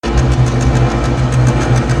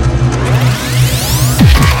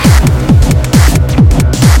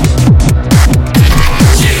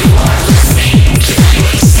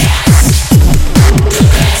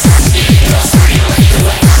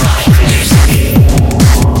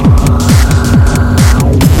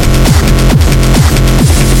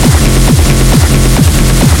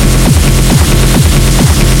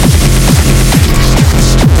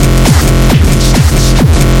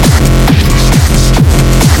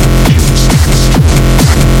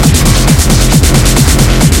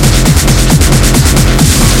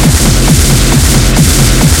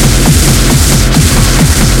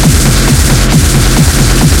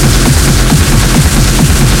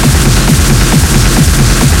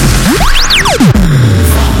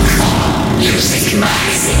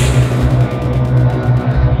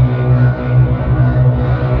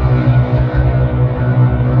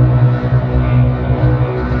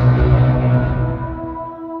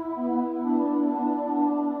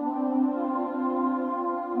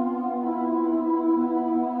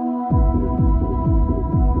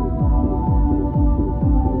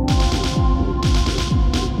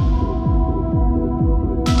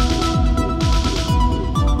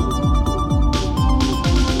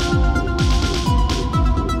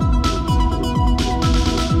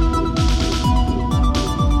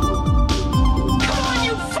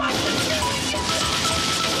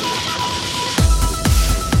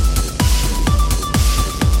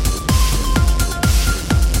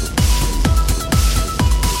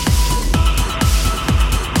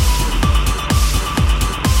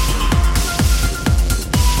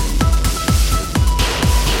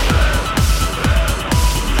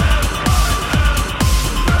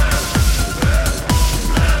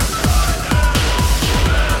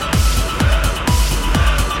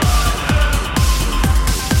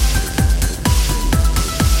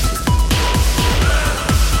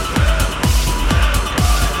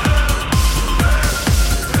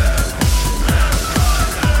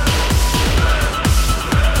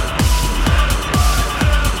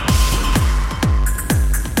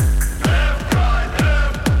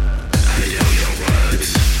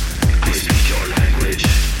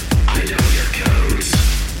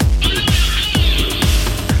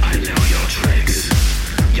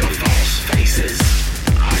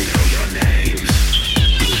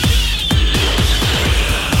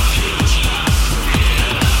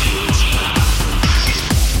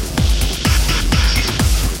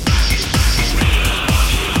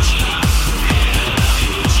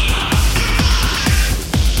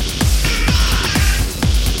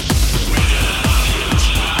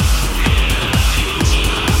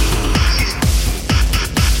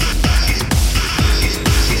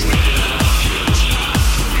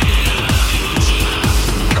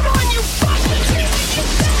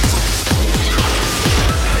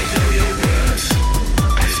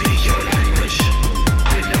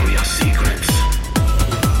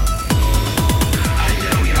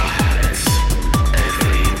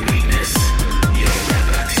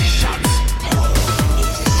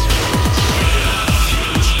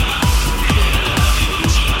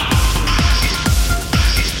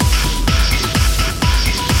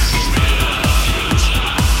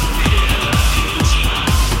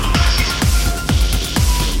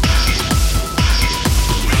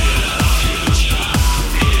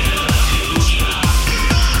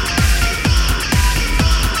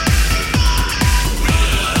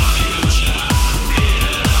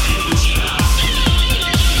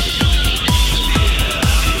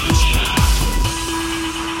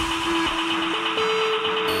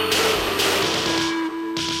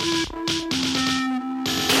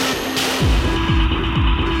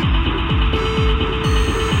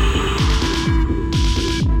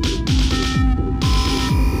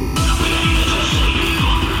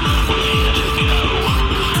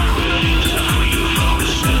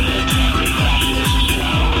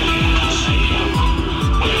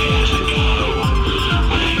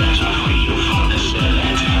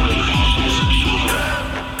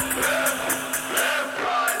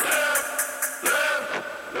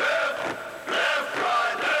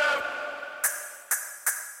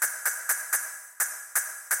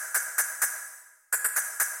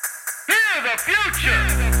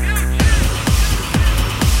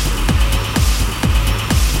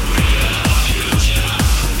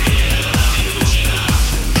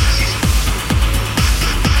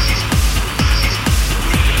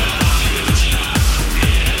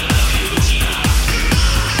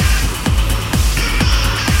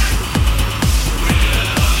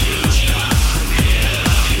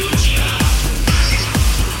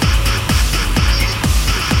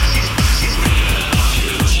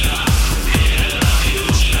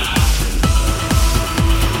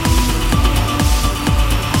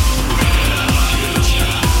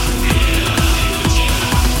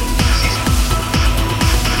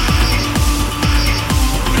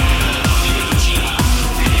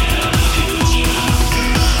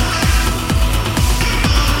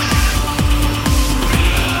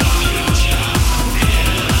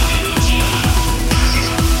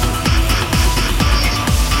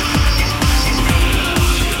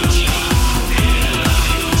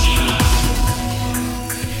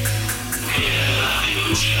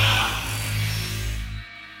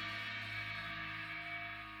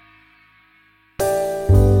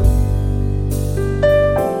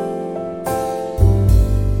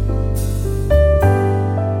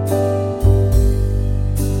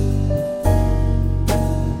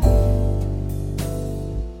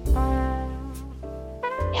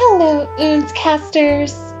Hello,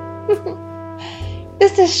 Oontzcasters.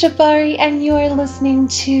 This is Shabari, and you are listening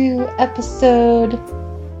to episode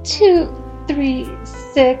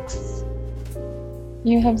 236.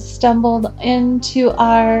 You have stumbled into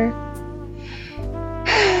our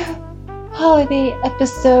holiday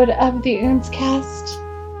episode of the Oontzcast.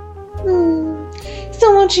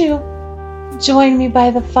 So won't you join me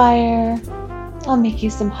by the fire? I'll make you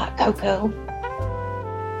some hot cocoa.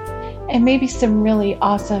 And maybe some really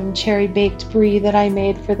awesome cherry baked brie that I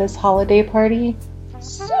made for this holiday party.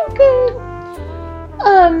 So good.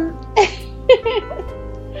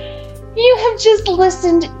 You have just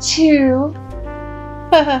listened to...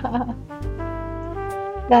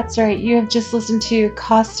 That's right, you have just listened to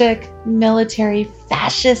Caustic Military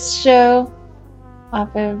Fascist Show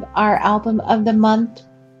off of our album of the month,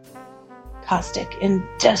 Caustic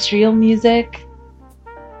Industrial Music.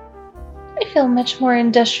 I feel much more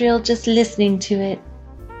industrial just listening to it.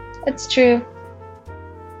 That's true.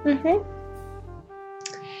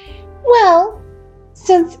 Well,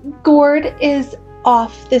 since Gord is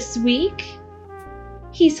off this week,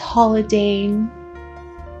 he's holidaying,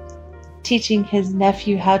 teaching his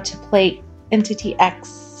nephew how to play Entity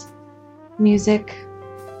X music.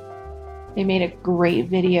 They made a great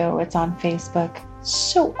video. It's on Facebook.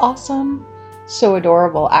 So awesome. So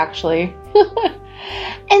adorable, actually.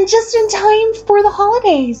 And just in time for the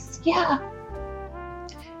holidays. Yeah.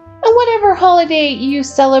 And whatever holiday you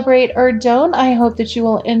celebrate or don't, I hope that you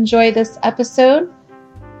will enjoy this episode.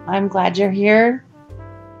 I'm glad you're here.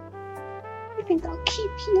 I think I'll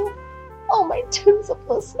keep you, all my tons of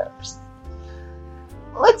listeners.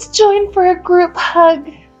 Let's join for a group hug.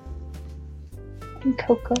 And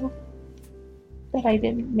cocoa that I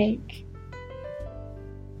didn't make.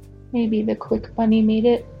 Maybe the Quick Bunny made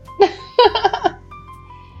it.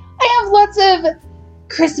 I have lots of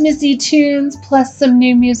Christmassy tunes plus some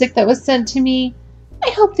new music that was sent to me.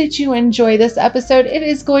 I hope that you enjoy this episode. It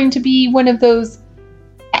is going to be one of those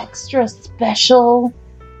extra special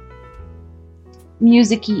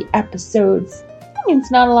music-y episodes. That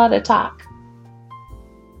means not a lot of talk.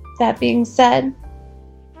 That being said,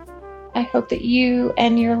 I hope that you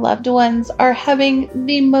and your loved ones are having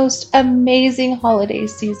the most amazing holiday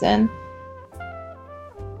season.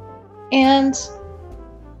 And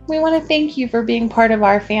we want to thank you for being part of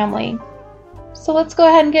our family. So let's go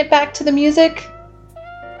ahead and get back to the music.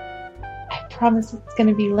 I promise it's going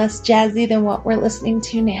to be less jazzy than what we're listening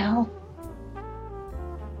to now.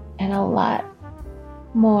 And a lot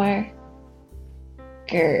more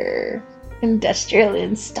industrial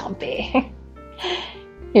and stompy.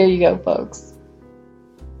 Here you go, folks.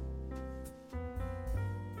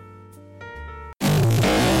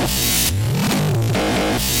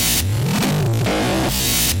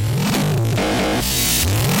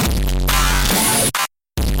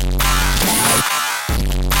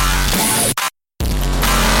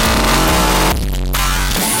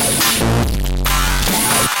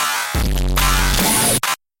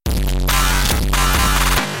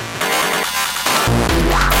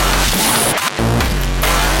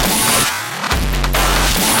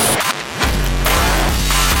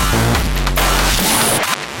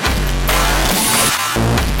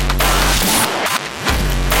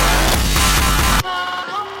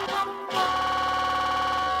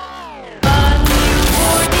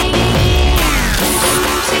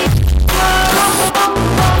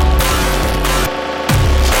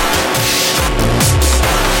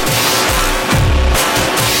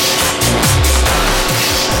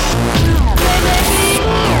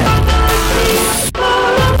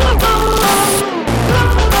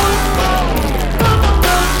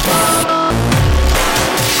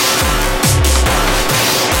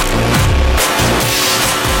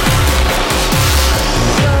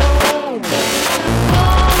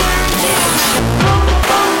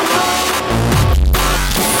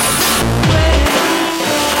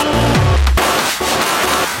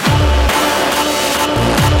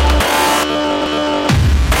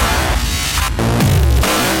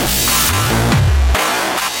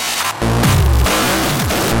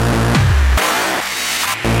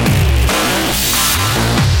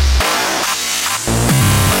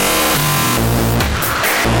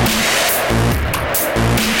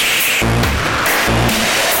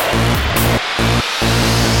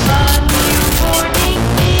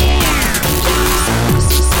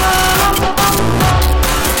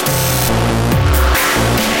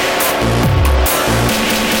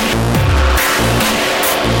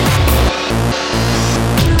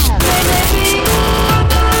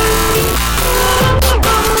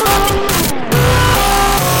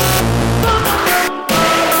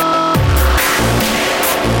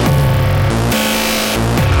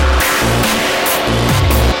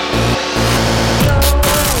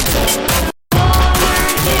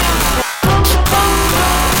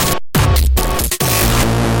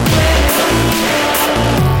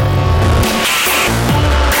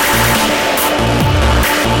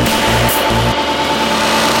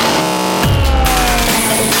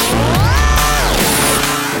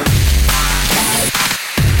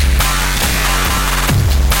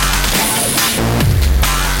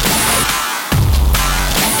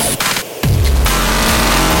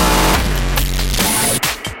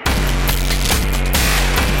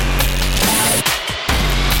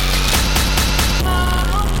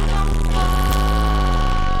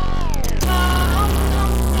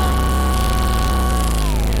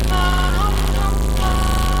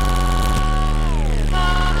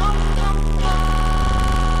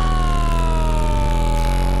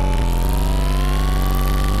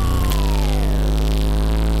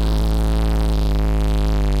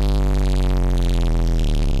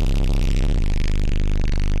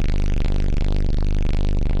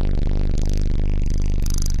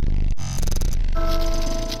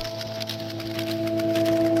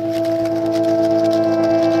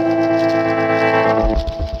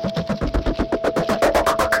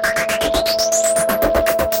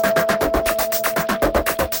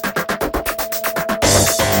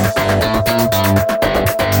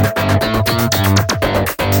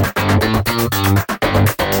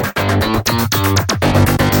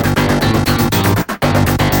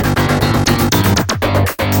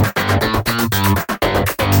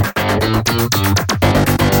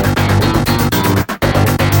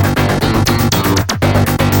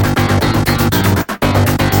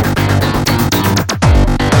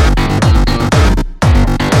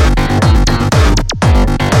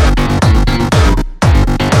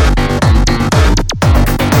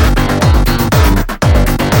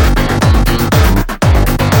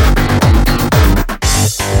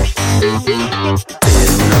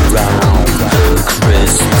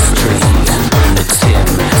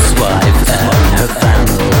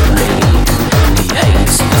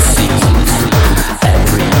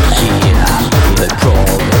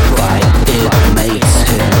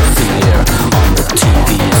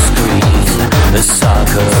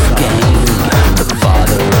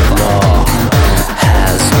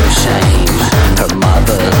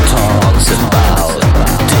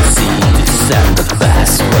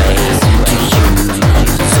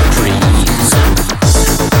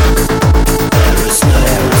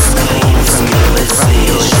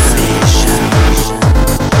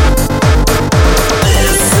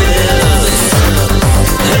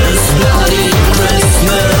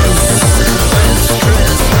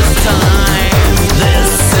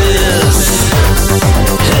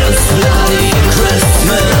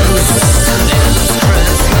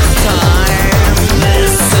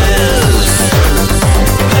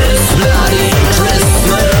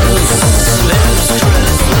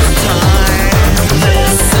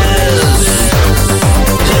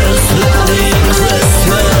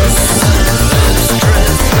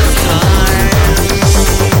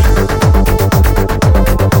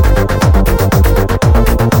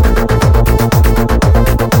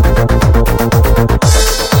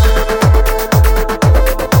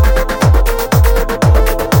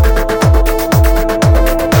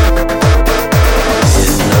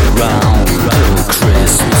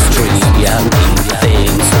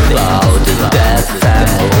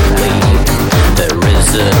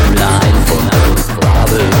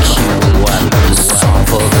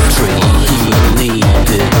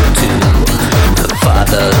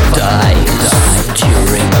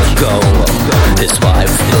 His wife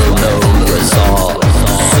will know us all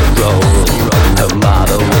the role. Her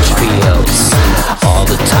mother which feels all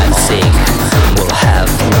the time sick will have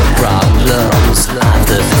no problems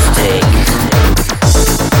after the stake.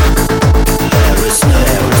 There is no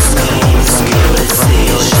escape from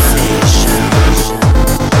realization.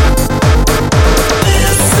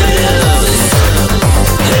 This is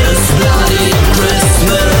his bloody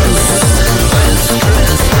Christmas. It's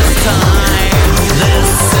Christmas time. This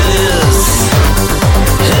is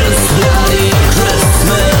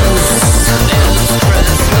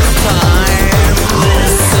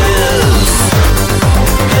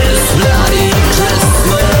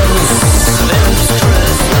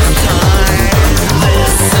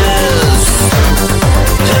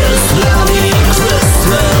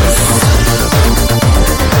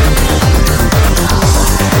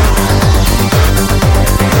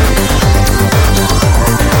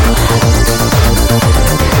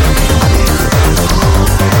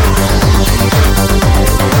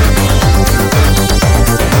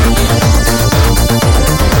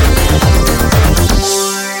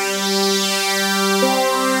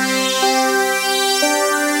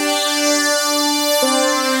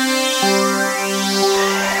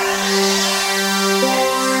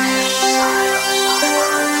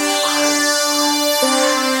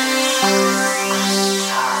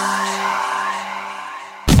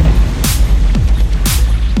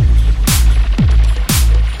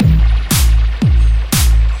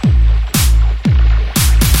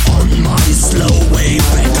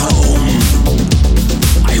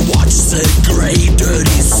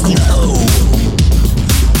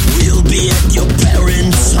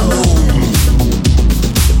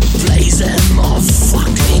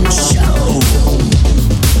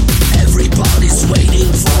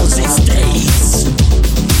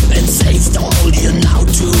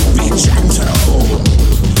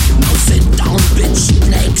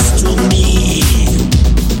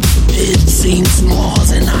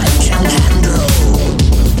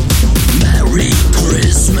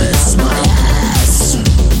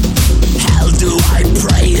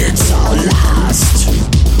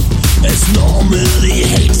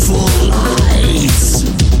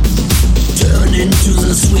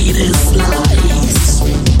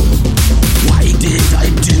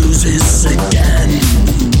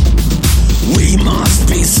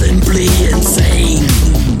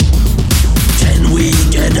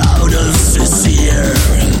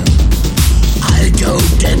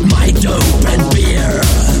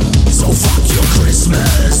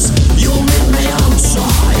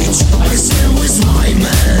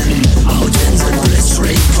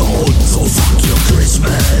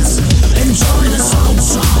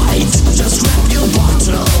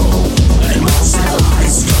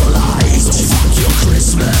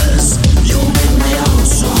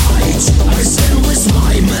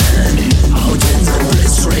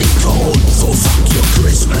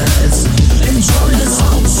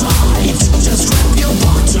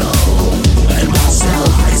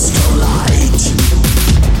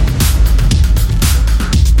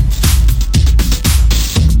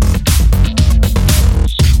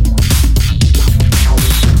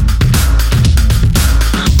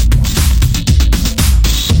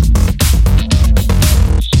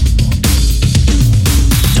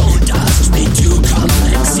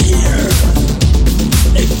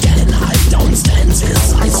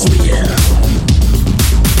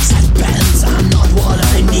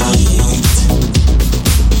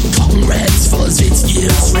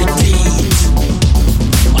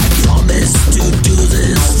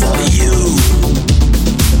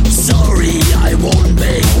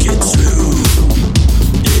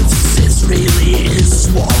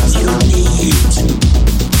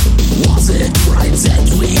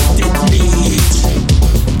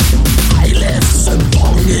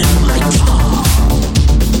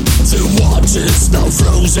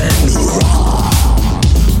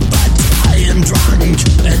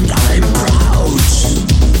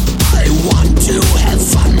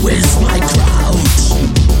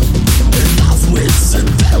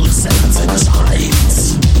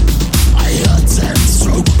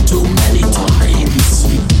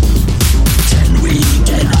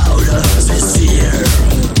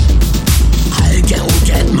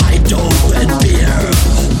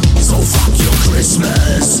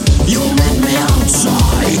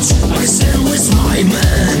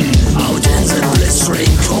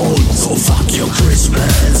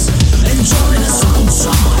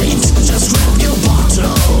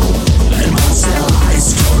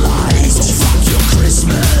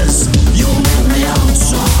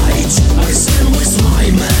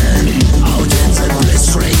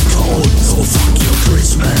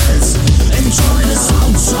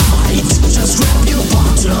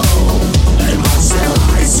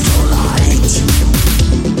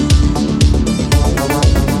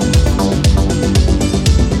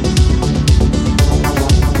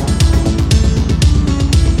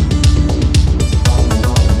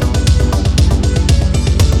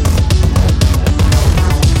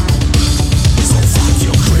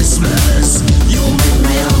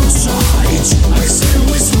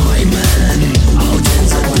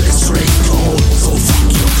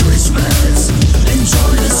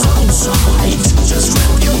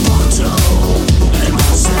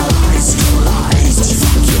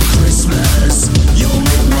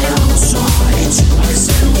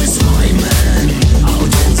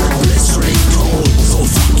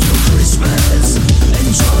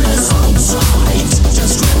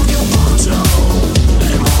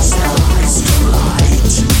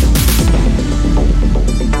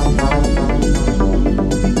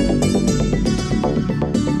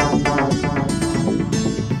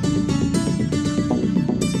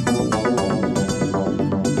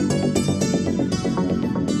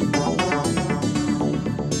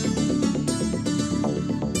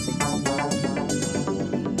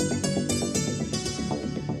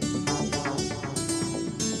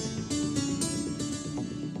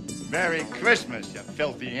Merry Christmas, you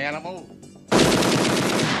filthy animal. And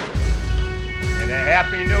a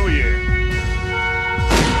Happy New Year.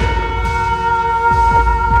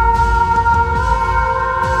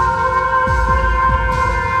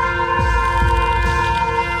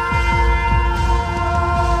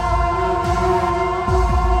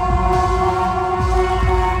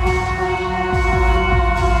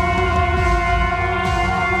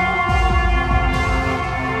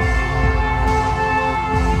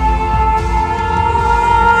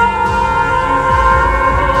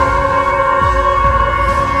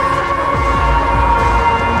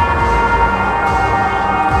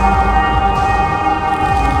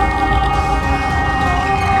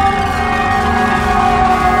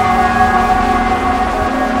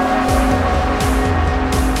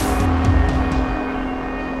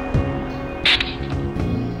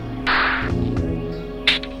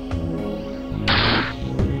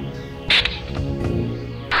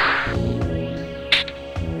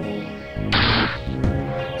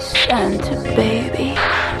 Santa baby,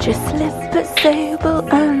 just slip a sable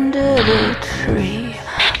under the tree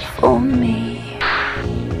for me.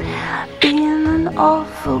 Being an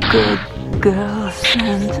awful good girl,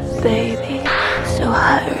 Santa baby, so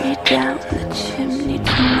hurry down the chimney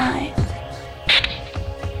tonight.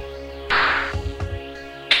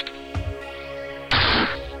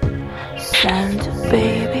 Santa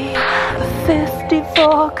baby, a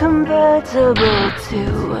 54 convertible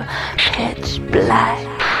to pitch black.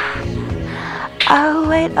 I'll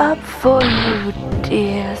wait up for you,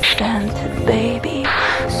 dear Santa baby,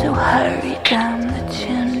 so hurry down the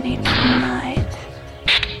chimney tonight.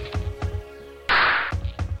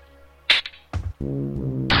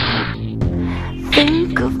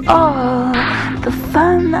 Think of all the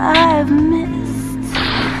fun I've missed.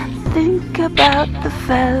 Think about the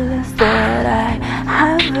fellas that I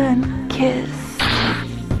haven't kissed.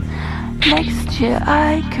 Next year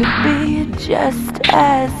I could be just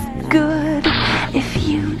as good if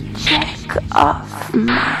you check off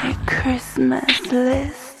my Christmas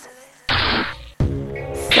list.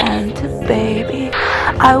 Santa baby,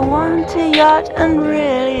 I want a yacht, and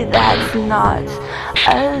really that's not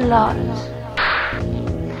a lot.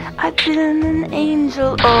 I've been an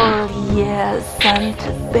angel all year,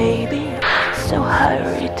 Santa baby, so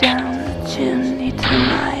hurry down the chimney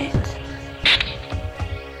tonight.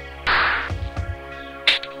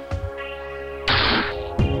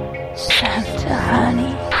 Santa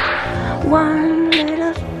honey, one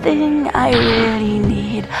little thing I really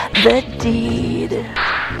need, the deed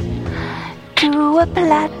to a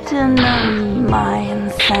platinum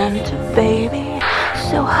mine, Santa baby,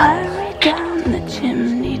 so hurry down the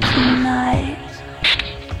chimney tonight.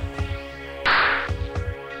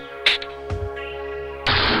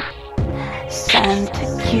 Santa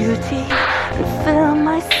cutie, fill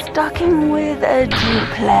my stocking with a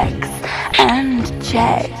duplex and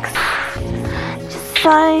checks. Just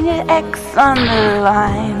sign your X on the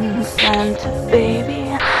line, Santa baby,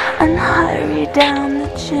 and hurry down the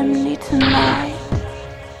chimney tonight.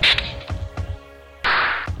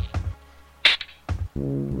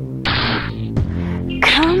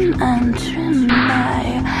 Come and trim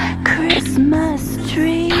my Christmas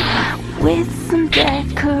tree with some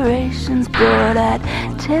decorations bought at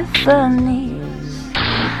Tiffany's.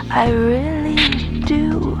 I really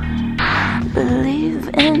do believe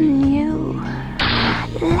in you.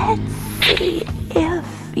 Let's see if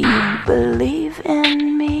you believe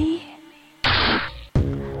in me.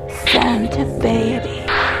 Santa baby,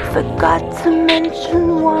 forgot to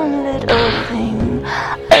mention one little thing,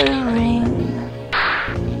 a ring.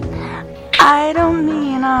 I don't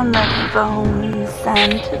mean on the phone,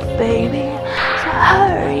 Santa baby, so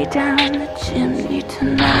hurry down the chimney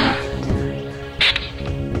tonight.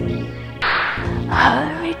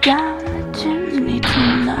 Hurry down the chimney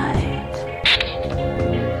tonight.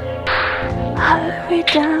 Hurry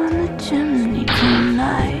down the chimney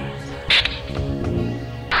tonight.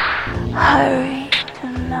 Hurry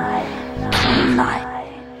tonight, tonight.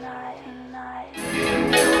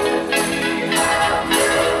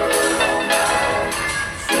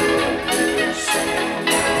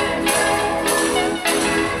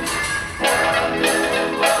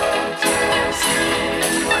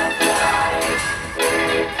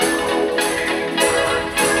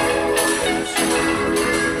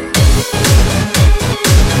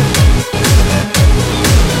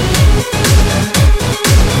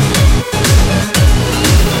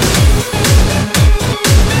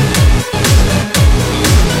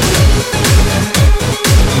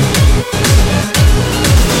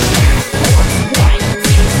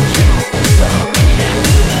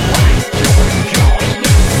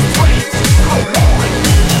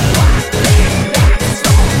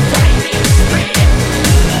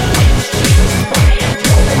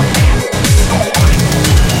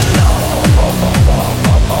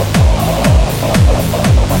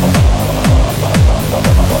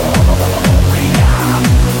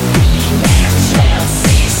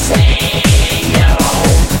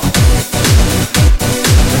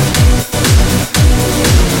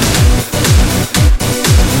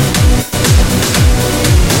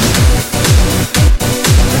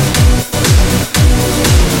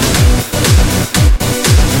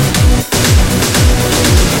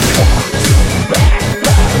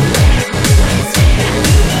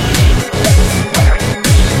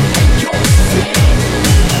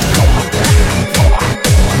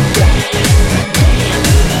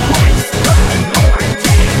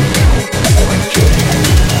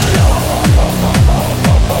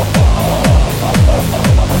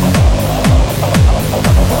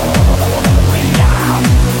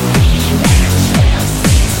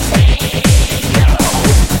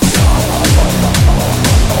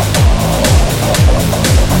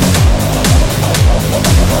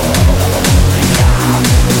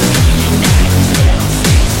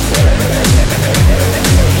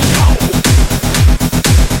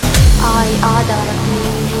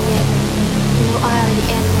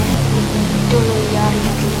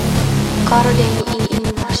 arki. Kardeni i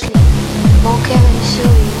innasli, mau kävin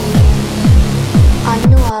suihin.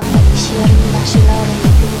 Ainoa miksi rinnasi laulin.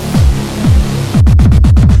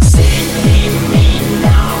 See me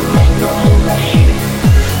now, make no lane.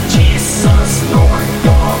 Jesus, Lord,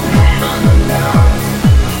 God, heaven and earth.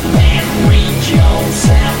 When we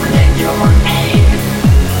Joseph in your name,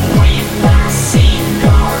 we've seen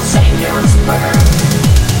our Savior's birth.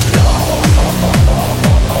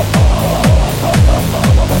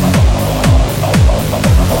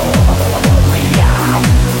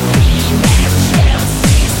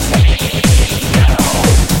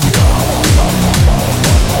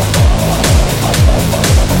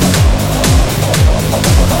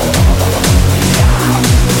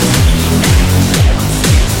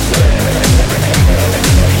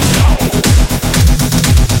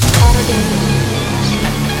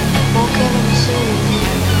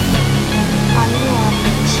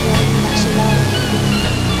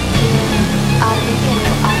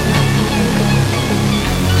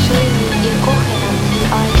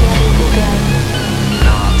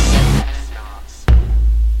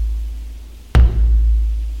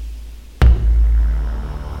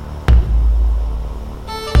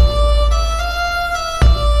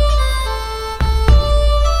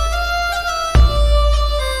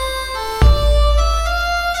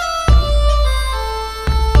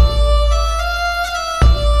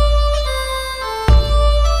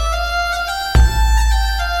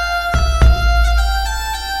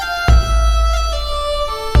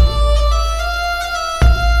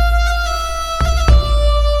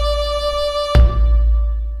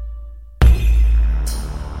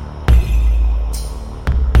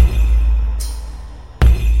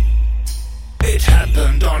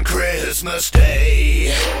 Christmas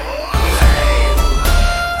Day.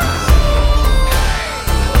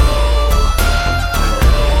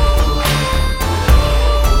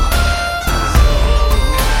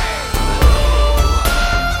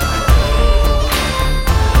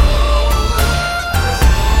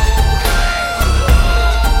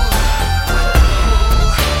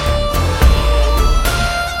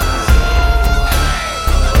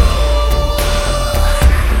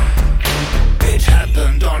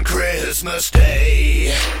 Christmas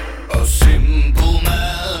Day, a simple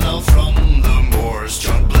man out from the moors,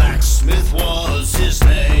 John Blacksmith was his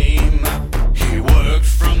name. He worked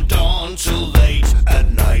from dawn till late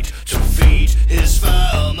at night to feed his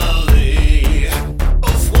family.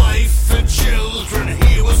 Of wife and children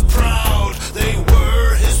he was proud, they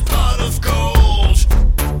were his pot of gold.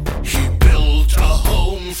 He built a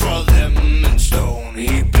home for them in stone,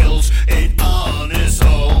 he built it on his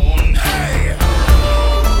own. Hey!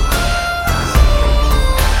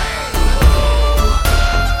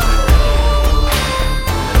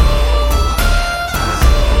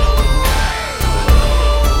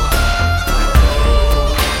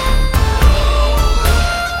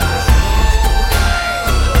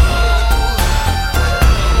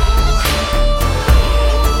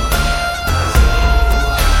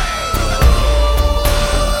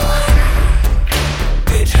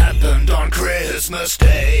 Christmas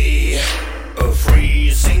Day, a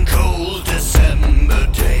freezing cold December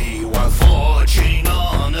day, while forging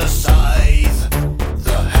on a scythe,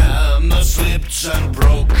 the hammer slipped and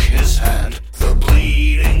broke his hand, the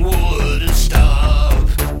bleeding wouldn't stop.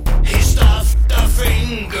 He stuffed a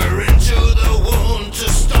finger into the wound to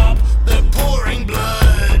stop the pouring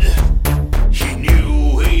blood. He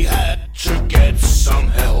knew he had to get some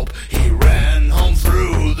help, he ran home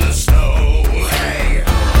through the snow. Hey!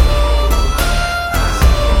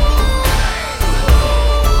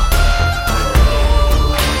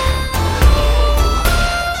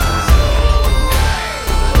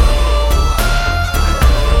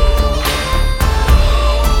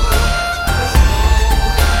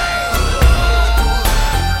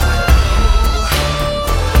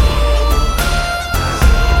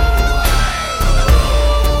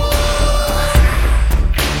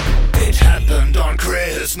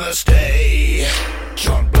 Christmas Day,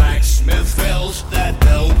 John Blacksmith felt that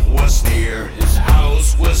help was near. His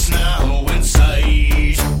house was now in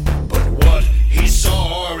sight, but what he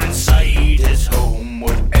saw inside his home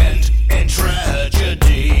would end in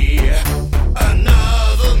tragedy.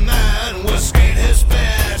 Another man was in his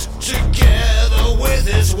bed together with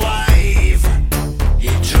his wife. He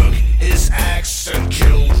took his axe and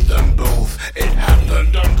killed them both. It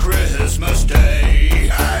happened on Christmas Day.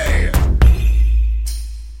 Hey!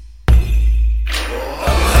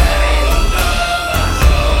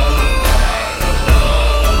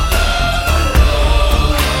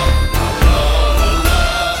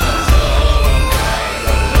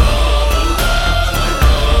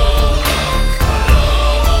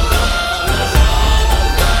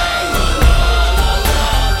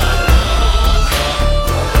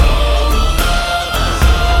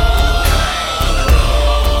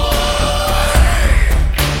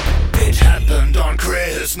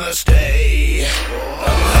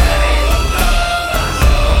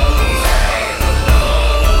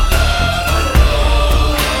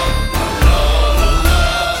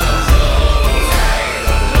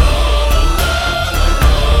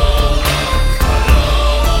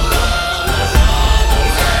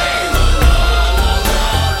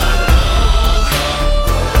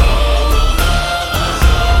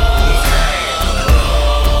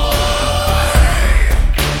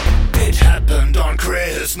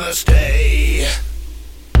 Christmas Day.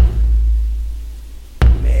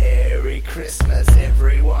 Merry Christmas,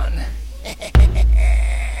 everyone.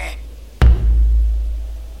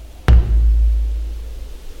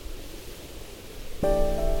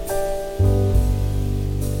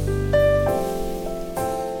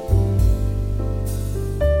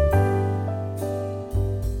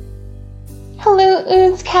 Hello,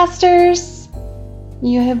 Oontzcasters!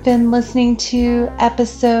 You have been listening to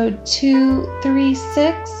episode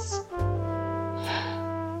 236.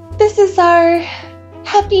 This is our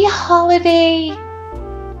happy holiday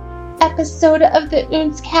episode of the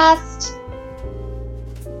Oontzcast.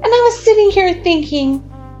 And I was sitting here thinking,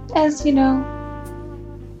 as you know,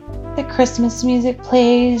 the Christmas music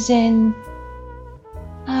plays, and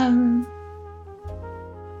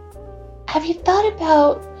have you thought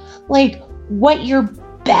about what your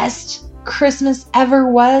best Christmas ever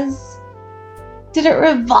was? Did it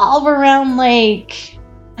revolve around I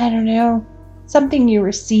don't know, something you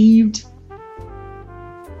received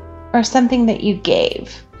or something that you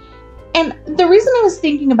gave? And the reason I was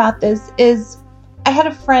thinking about this is I had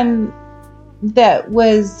a friend that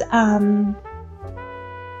was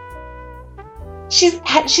she's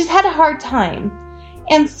had a hard time,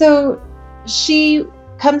 and so she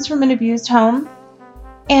comes from an abused home,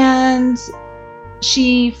 and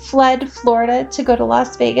she fled Florida to go to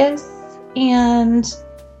Las Vegas, and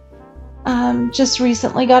just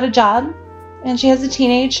recently got a job, and she has a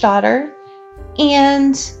teenage daughter,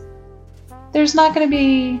 and there's not going to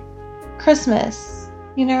be Christmas,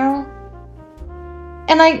 you know?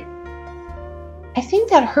 And I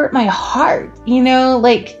think that hurt my heart, you know,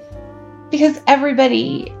 because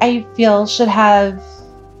everybody, I feel, should have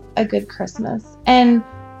a good Christmas. And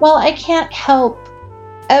while I can't help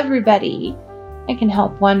everybody, I can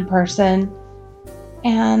help one person.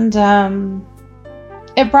 And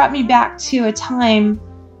it brought me back to a time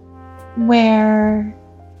where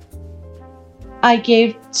I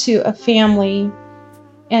gave to a family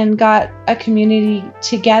and got a community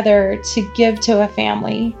together to give to a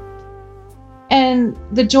family. And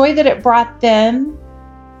the joy that it brought them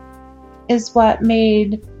is what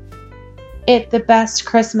made it the best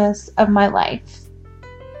Christmas of my life.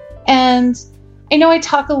 And I know I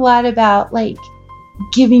talk a lot about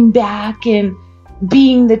giving back and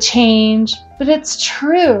being the change, but it's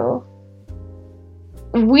true.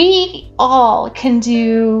 We all can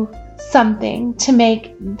do something to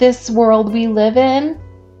make this world we live in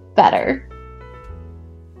better.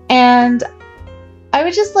 And I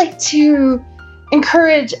would just like to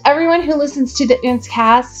encourage everyone who listens to the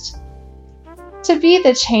Oontzcast to be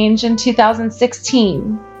the change in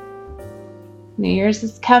 2016. New Year's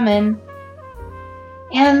is coming,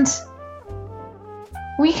 and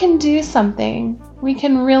we can do something. We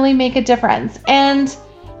can really make a difference, and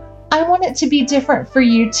I want it to be different for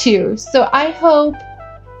you too. So I hope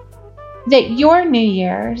that your New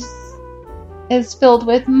Year's is filled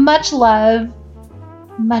with much love,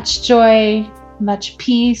 much joy, much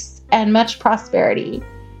peace, and much prosperity.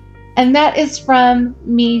 And that is from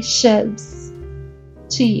me, Shibs,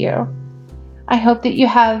 to you. I hope that you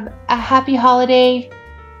have a happy holiday.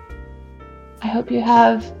 I hope you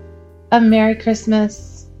have a Merry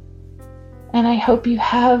Christmas. And I hope you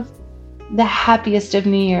have the happiest of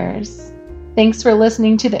New Year's. Thanks for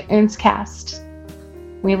listening to the Oontzcast.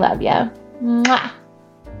 We love ya. Mwah.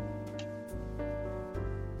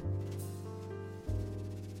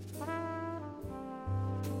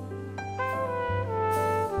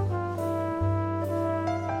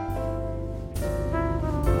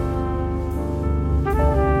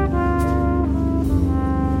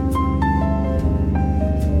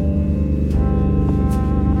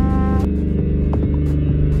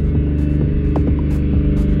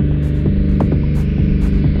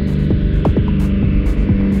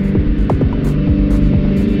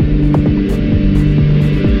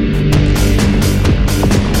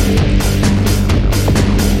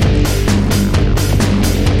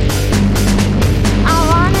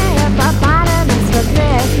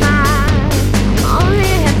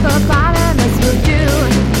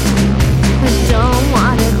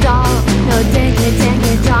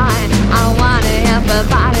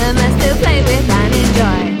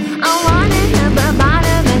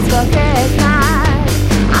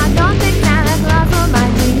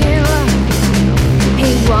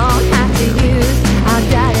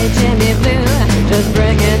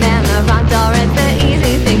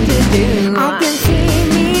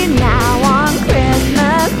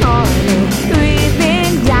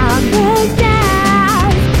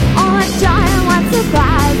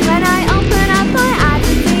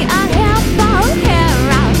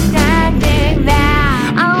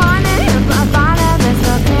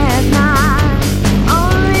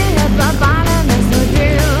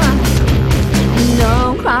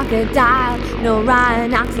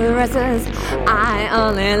 rhinoceroses. I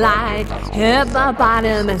only like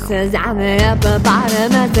hippopotamuses, and the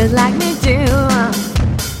hippopotamuses like me too.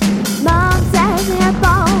 Mom says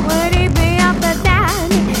hippo would eat me up and down.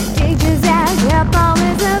 Teacher says hippo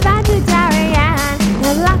is a vegetarian.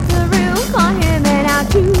 There's lots of room for him in our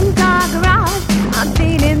two-car garage. I'm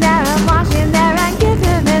feeding there, I'm washing there, and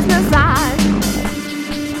giving his massage.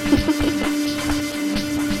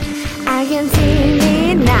 I can see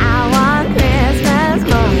me now on Christmas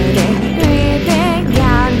morning, creeping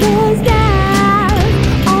down the stairs.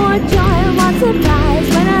 Oh, joy and what surprise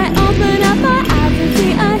when I open up my eyes and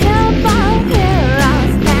see a hippo hero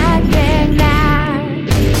standing there.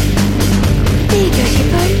 There you go,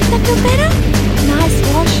 hippo. Does that feel better? Nice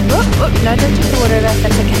wash. Oh, no, don't drink the water of that.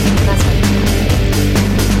 That's okay. Nice one.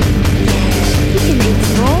 Yeah, you can eat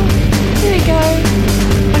some more. There we go.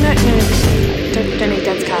 Oh, no. Don't eat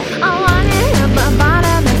Dad's car. I want a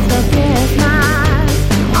hippopotamus for Christmas.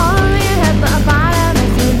 Only a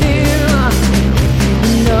hippopotamus will do.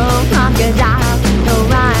 No crocodiles, no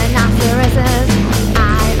rhinoceroses. I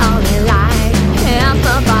only like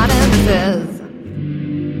hippopotamuses.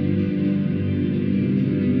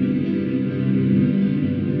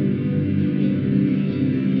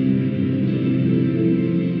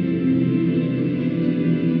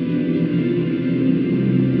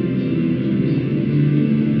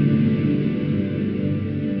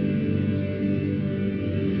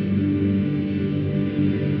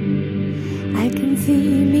 I can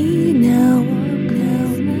see me now on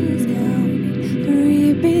Christmas morning,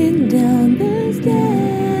 creeping down the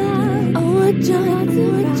stairs. Oh, what joy,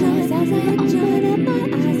 as I open up my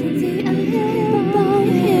eyes and see a hippo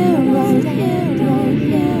hero standing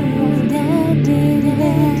there.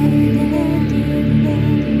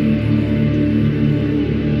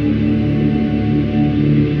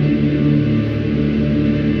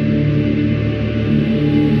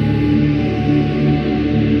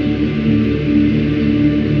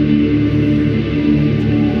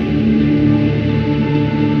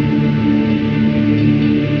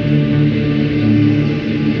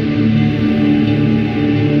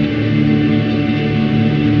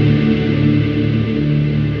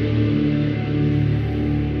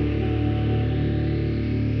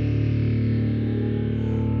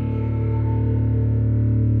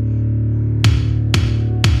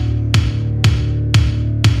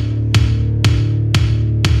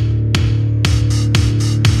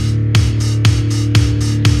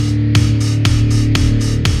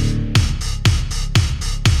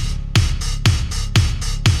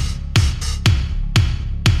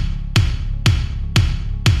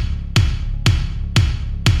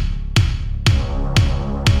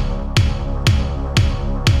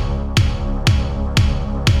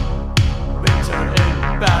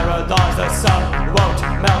 The sun won't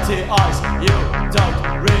melt the ice. You don't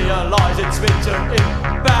realize it's winter in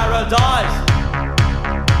paradise.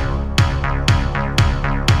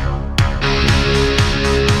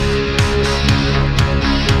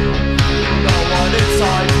 No one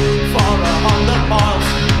inside for 100 miles.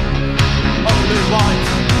 Only white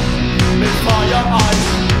mid-fire eyes.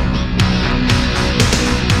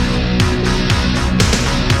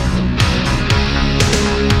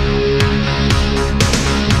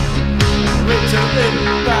 In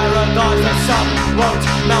paradise, the sun won't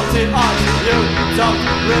melt the ice. You don't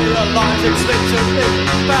realize it's winter in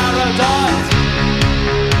paradise.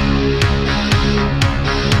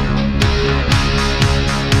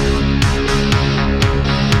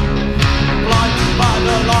 Blinded by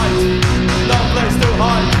the light, no place to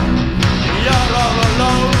hide. You're all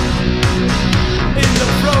alone in the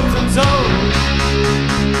frozen zone.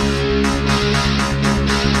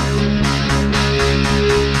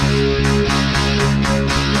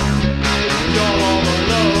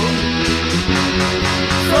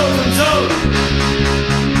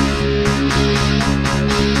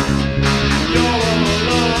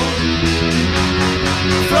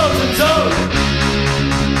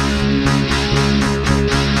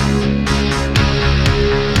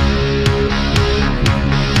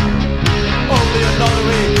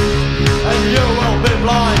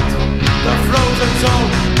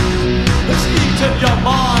 Has eaten your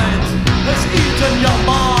mind, has eaten your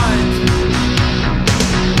mind.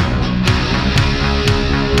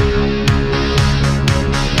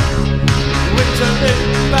 Winter in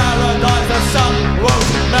paradise, the sun won't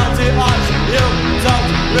melt the ice. You don't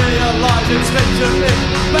realize it's winter in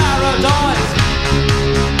paradise.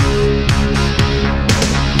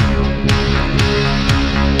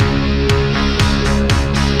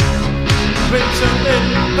 Winter in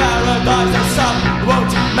paradise, the sun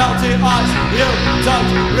won't melt the ice. You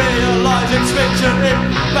don't realize it. It's fiction in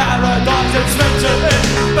paradise. It's fiction in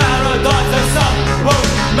paradise. The sun won't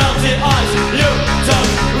melt the ice. You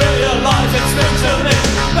don't realize it's fiction in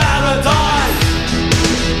paradise.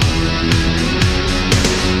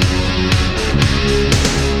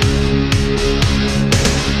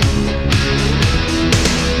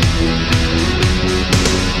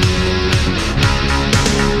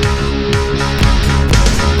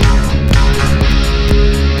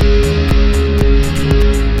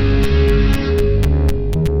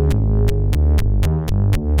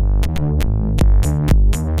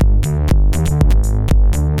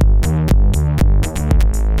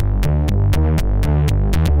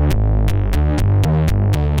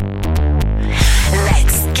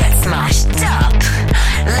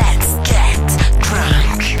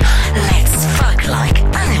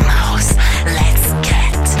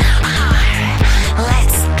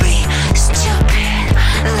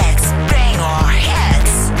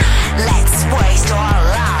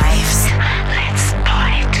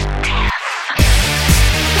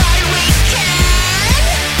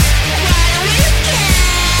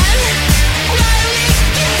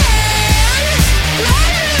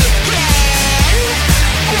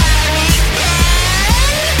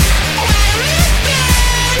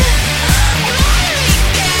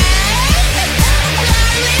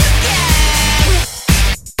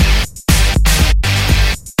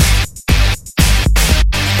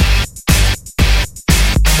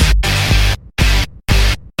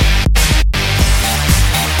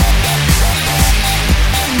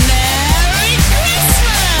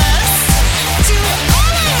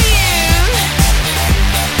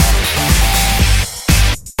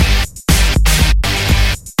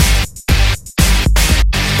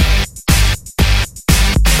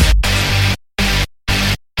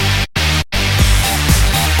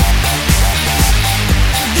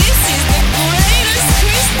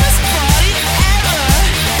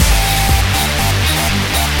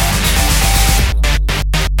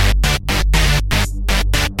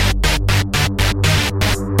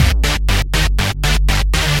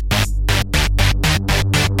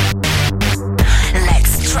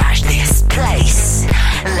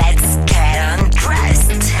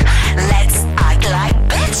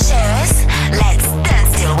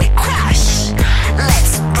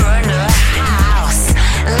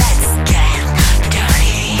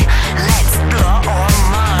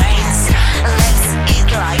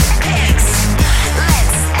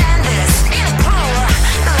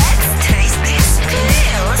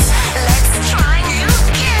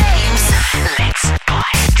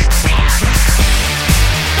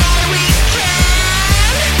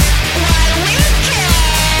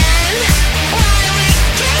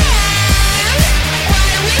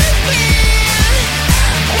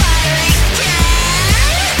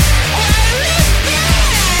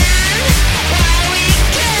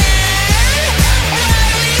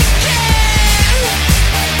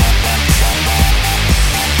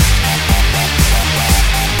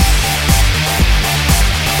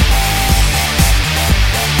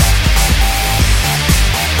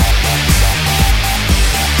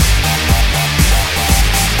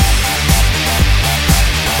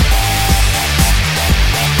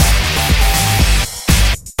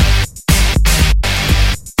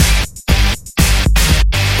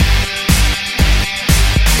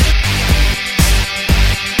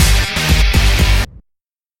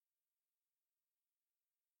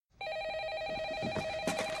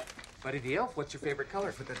 Buddy the Elf, what's your favorite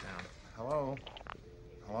color? Put that down. Hello?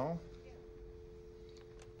 Hello?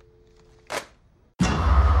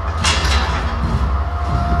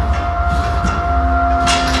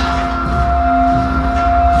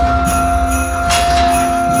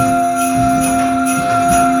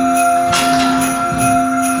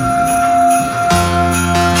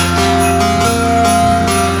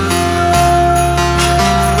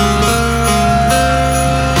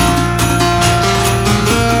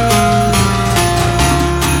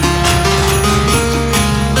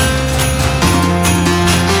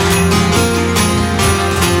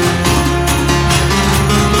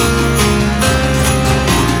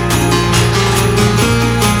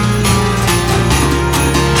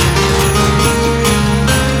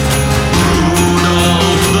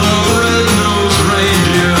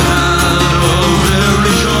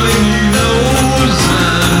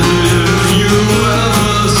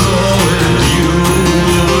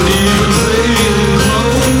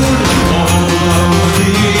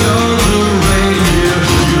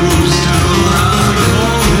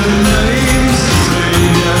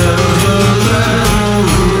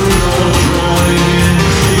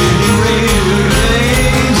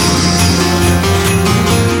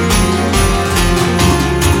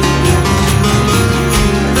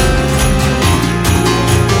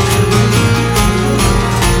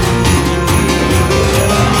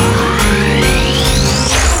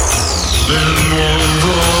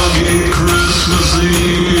 Foggy Christmas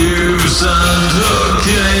Eve, Santa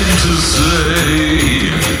came to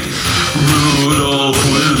say, Rudolph,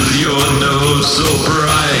 with your nose so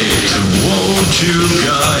bright, won't you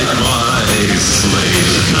guide